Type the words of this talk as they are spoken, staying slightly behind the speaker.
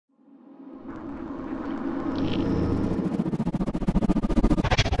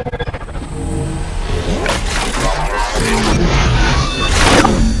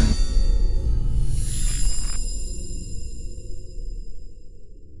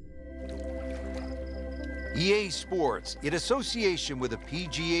EA Sports, in association with the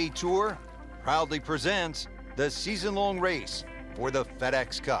PGA Tour, proudly presents the season-long race for the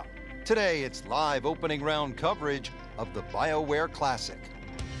FedEx Cup. Today, it's live opening round coverage of the BioWare Classic.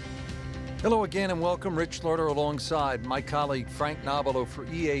 Hello again and welcome. Rich Lauder alongside my colleague Frank Nobilo for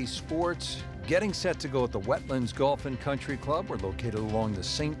EA Sports. Getting set to go at the Wetlands Golf and Country Club. We're located along the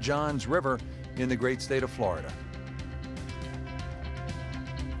St. Johns River in the great state of Florida.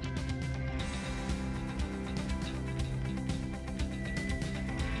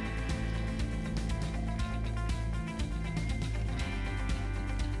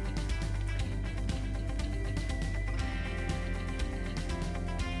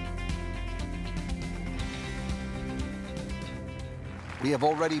 We have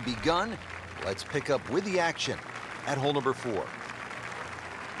already begun. Let's pick up with the action at hole number 4.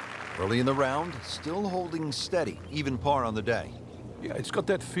 Early in the round, still holding steady, even par on the day. Yeah, it's got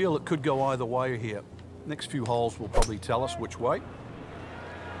that feel it could go either way here. Next few holes will probably tell us which way.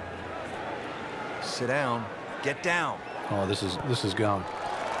 Sit down, get down. Oh, this is going.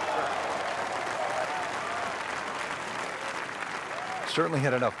 Certainly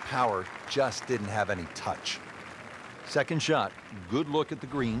had enough power, just didn't have any touch. Second shot, good look at the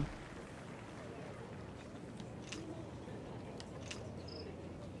green.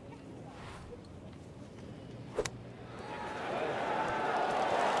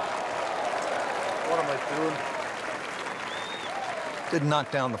 What am I doing? Didn't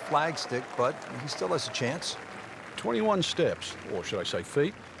knock down the flagstick, but he still has a chance. 21 steps, or should I say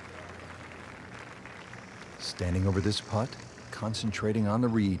feet. Standing over this putt, concentrating on the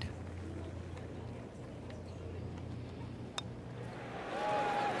read.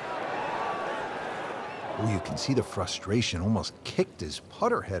 Oh, you can see the frustration, almost kicked his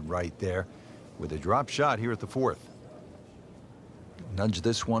putter head right there with a drop shot here at the 4th. Nudge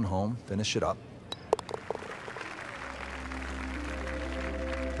this one home, finish it up.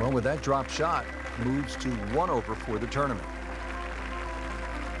 Well, with that drop shot, moves to 1 over for the tournament.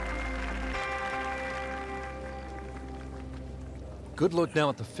 Good look now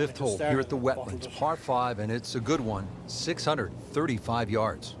at the 5th hole here at the Wetlands, par 5, and it's a good one, 635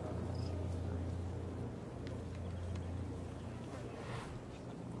 yards.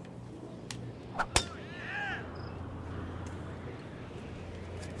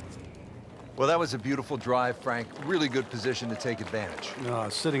 Well, that was a beautiful drive, Frank. Really good position to take advantage.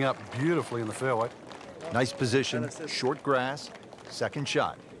 Sitting up beautifully in the fairway. Nice position, short grass, second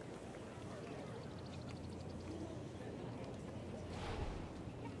shot.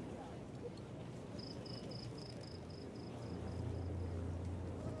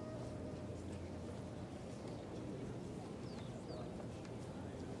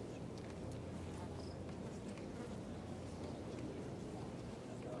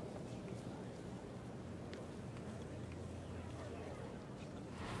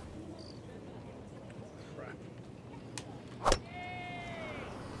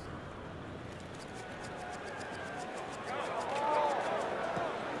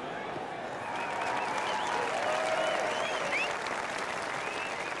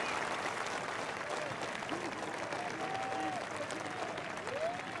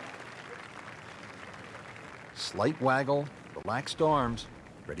 Slight waggle, relaxed arms,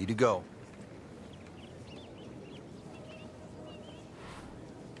 ready to go.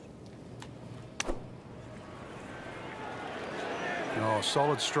 Oh,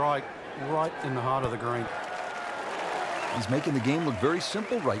 solid strike right in the heart of the green. He's making the game look very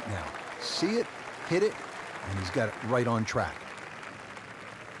simple right now. See it, hit it, and he's got it right on track.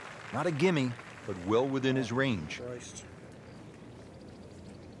 Not a gimme, but well within his range. Christ.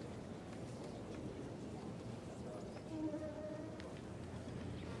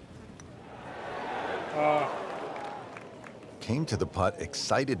 Came to the putt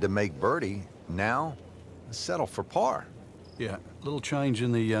excited to make birdie. Now, settle for par. Yeah, little change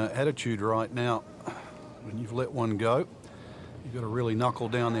in the attitude right now. When you've let one go, you've got to really knuckle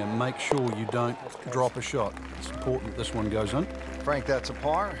down there and make sure you don't drop a shot. It's important this one goes in. Frank, that's a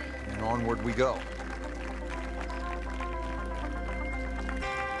par, and onward we go.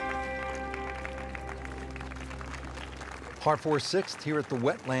 Par 4 6th here at the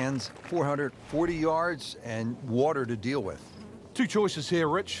Wetlands, 440 yards and water to deal with. Two choices here,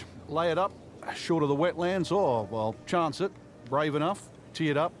 Rich. Lay it up short of the wetlands, or, well, chance it, brave enough, tee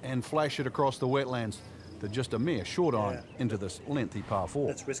it up and flash it across the wetlands to just a mere short iron into this lengthy par 4.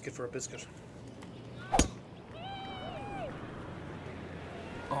 Let's risk it for a biscuit.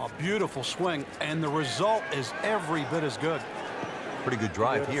 Oh, beautiful swing, and the result is every bit as good. Pretty good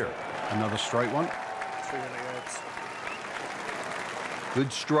drive here. Another straight one. 300 yards.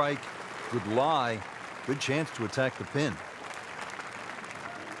 Good strike, good lie, Good chance to attack the pin.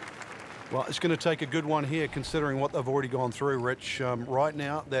 Well, it's going to take a good one here considering what they've already gone through, Rich. Right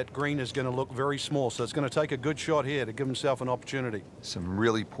now, that green is going to look very small, so it's going to take a good shot here to give himself an opportunity. Some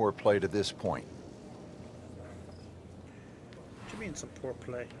really poor play to this point. What do you mean some poor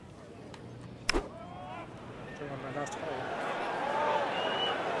play? On my last hole.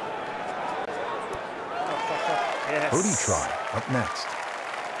 Oh, yes. Birdie try up next.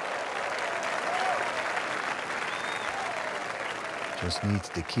 Just needs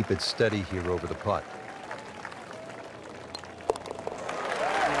to keep it steady here over the putt.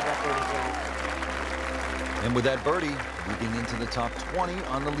 And with that birdie, moving into the top 20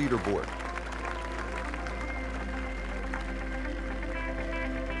 on the leaderboard.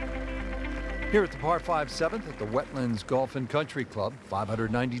 Here at the par 5 7th at the Wetlands Golf and Country Club,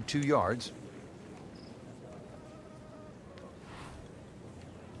 592 yards.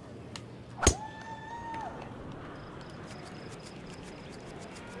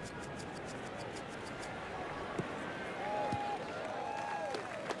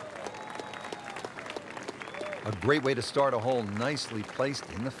 A great way to start a hole, nicely placed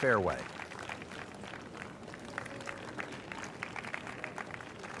in the fairway.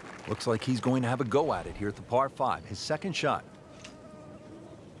 Looks like he's going to have a go at it here at the par 5, his second shot.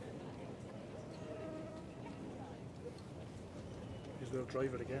 He's going to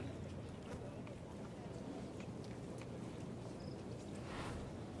drive it again.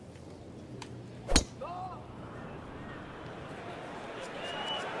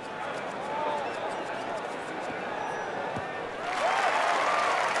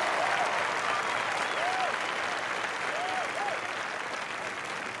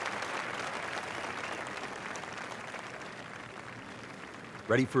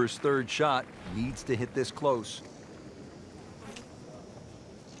 Ready for his third shot. Needs to hit this close.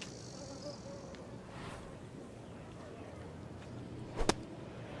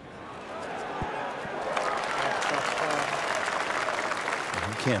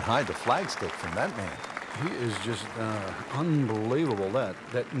 You can't hide the flagstick from that man. He is just unbelievable.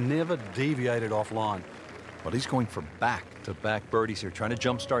 That never deviated offline. Well, he's going for back-to-back birdies here, trying to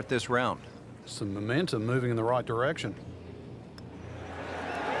jumpstart this round. Some momentum moving in the right direction.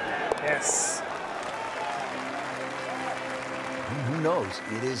 Yes. And who knows?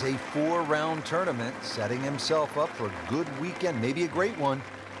 It is a 4-round tournament, setting himself up for a good weekend, maybe a great one.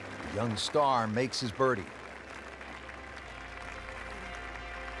 The young star makes his birdie.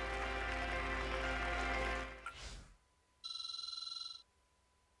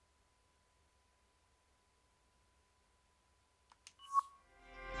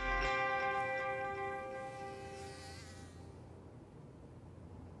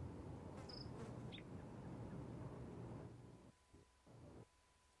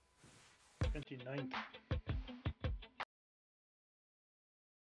 Ninth.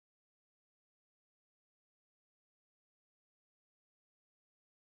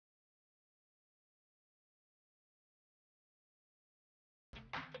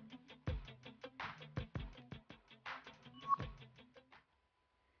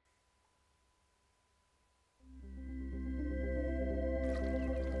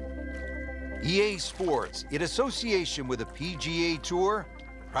 EA Sports, in association with the PGA Tour,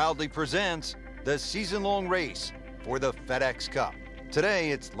 proudly presents the season-long race for the FedEx Cup.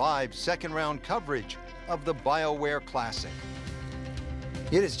 Today, it's live second-round coverage of the BioWare Classic.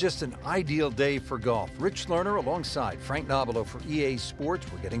 It is just an ideal day for golf. Rich Lerner alongside Frank Nobilo for EA Sports.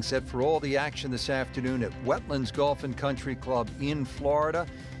 We're getting set for all the action this afternoon at Wetlands Golf and Country Club in Florida.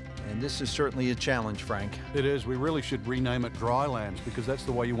 And this is certainly a challenge, Frank. It is. We really should rename it Drylands because that's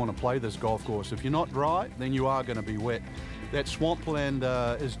the way you want to play this golf course. If you're not dry, then you are going to be wet. That swampland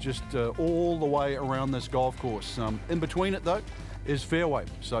is just all the way around this golf course. In between it, though, is fairway.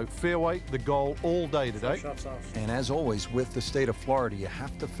 So fairway, the goal all day today. Shots off. And as always, with the state of Florida, you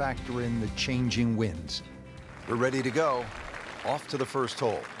have to factor in the changing winds. We're ready to go. Off to the first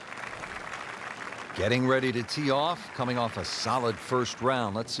hole. Getting ready to tee off, coming off a solid first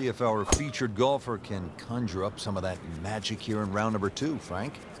round. Let's see if our featured golfer can conjure up some of that magic here in round number 2,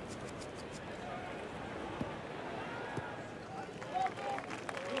 Frank.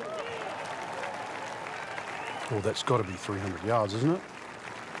 Oh, that's got to be 300 yards, isn't it?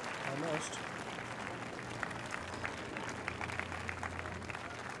 Almost.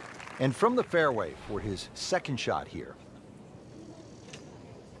 And from the fairway for his second shot here.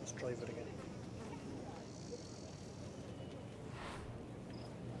 Let's drive it again.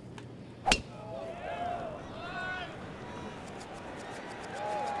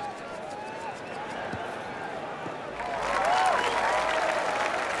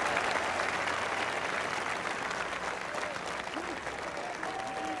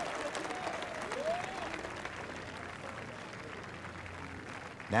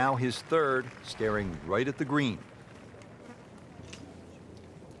 Now his third, staring right at the green.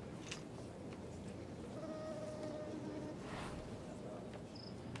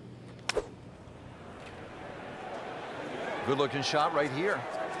 Good-looking shot right here.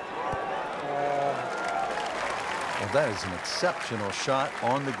 Well, that is an exceptional shot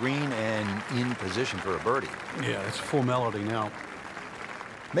on the green and in position for a birdie. Yeah, it's formality now.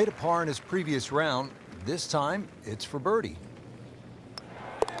 Made a par in his previous round. This time, it's for birdie.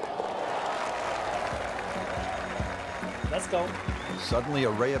 Let's go. Suddenly a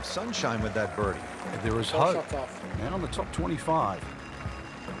ray of sunshine with that birdie. There is 4 hope. shots off. Now on the top 25.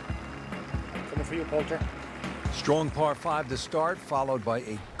 Coming for you, Poulter. Strong par 5 to start, followed by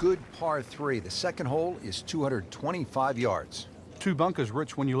a good par 3. The second hole is 225 yards. 2 bunkers,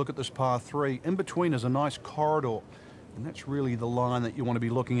 Rich, when you look at this par 3. In between is a nice corridor. And that's really the line that you want to be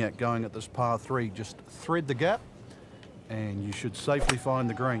looking at going at this par 3. Just thread the gap, and you should safely find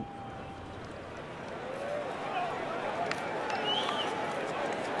the green.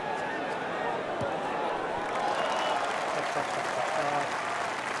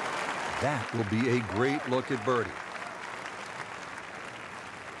 That will be a great look at birdie.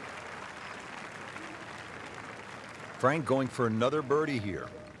 Frank going for another birdie here.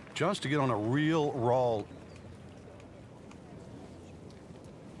 Chance to get on a real roll.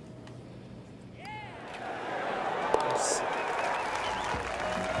 Yes.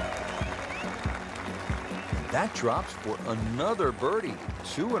 That drops for another birdie.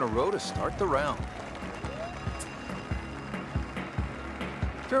 2 in a row to start the round.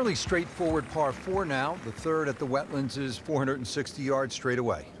 Fairly straightforward par 4 now. The third at the wetlands is 460 yards straight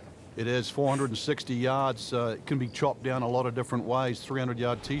away. It is 460 yards. It can be chopped down a lot of different ways.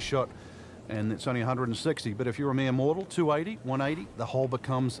 300-yard tee shot, and it's only 160. But if you're a mere mortal, 280, 180, the hole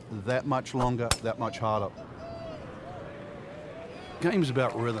becomes that much longer, that much harder. Game's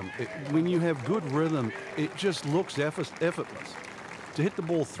about rhythm. When you have good rhythm, it just looks effortless. To hit the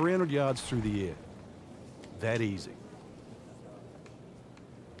ball 300 yards through the air, that easy.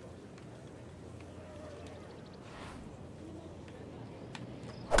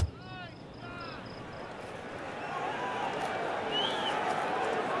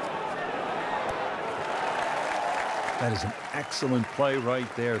 That is an excellent play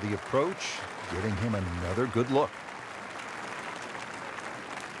right there. The approach giving him another good look.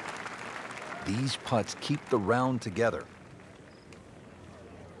 These putts keep the round together.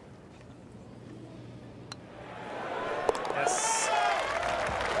 Yes.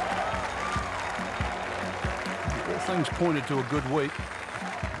 All things pointed to a good week.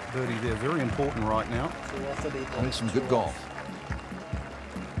 Birdie there, very important right now. 2 off the lead. Playing some good golf.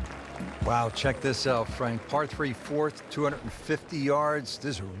 Wow, check this out, Frank. Par 3 fourth, 250 yards.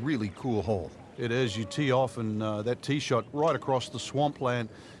 This is a really cool hole. It is. You tee off, and that tee shot right across the swampland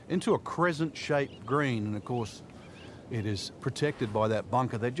into a crescent-shaped green. And, of course, it is protected by that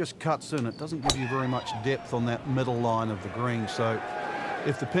bunker that just cuts in. It doesn't give you very much depth on that middle line of the green. So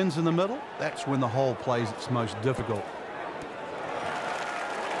if the pin's in the middle, that's when the hole plays its most difficult.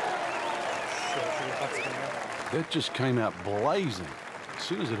 That just came out blazing. As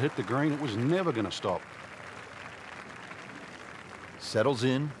soon as it hit the green, it was never going to stop. Settles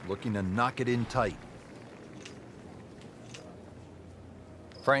in, looking to knock it in tight.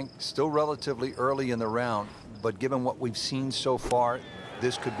 Frank, still relatively early in the round, but given what we've seen so far,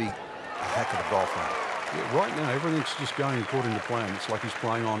 this could be a heck of a golf round. Yeah, right now, everything's just going according to plan. It's like he's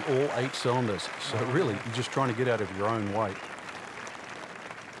playing on all 8 cylinders. So really, you're just trying to get out of your own way.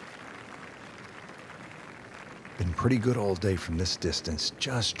 Been pretty good all day from this distance,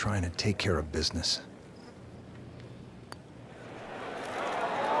 just trying to take care of business.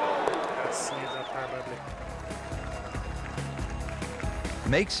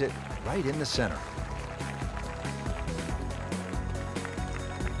 Makes it right in the center.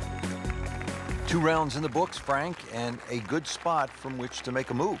 Two rounds in the books, Frank, and a good spot from which to make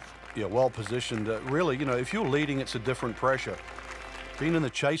a move. Yeah, well positioned. Really, you know, if you're leading, it's a different pressure. Being in the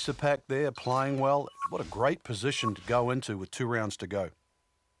chaser pack there, playing well, what a great position to go into with 2 rounds to go.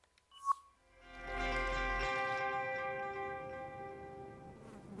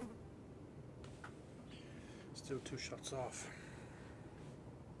 Still 2 shots off.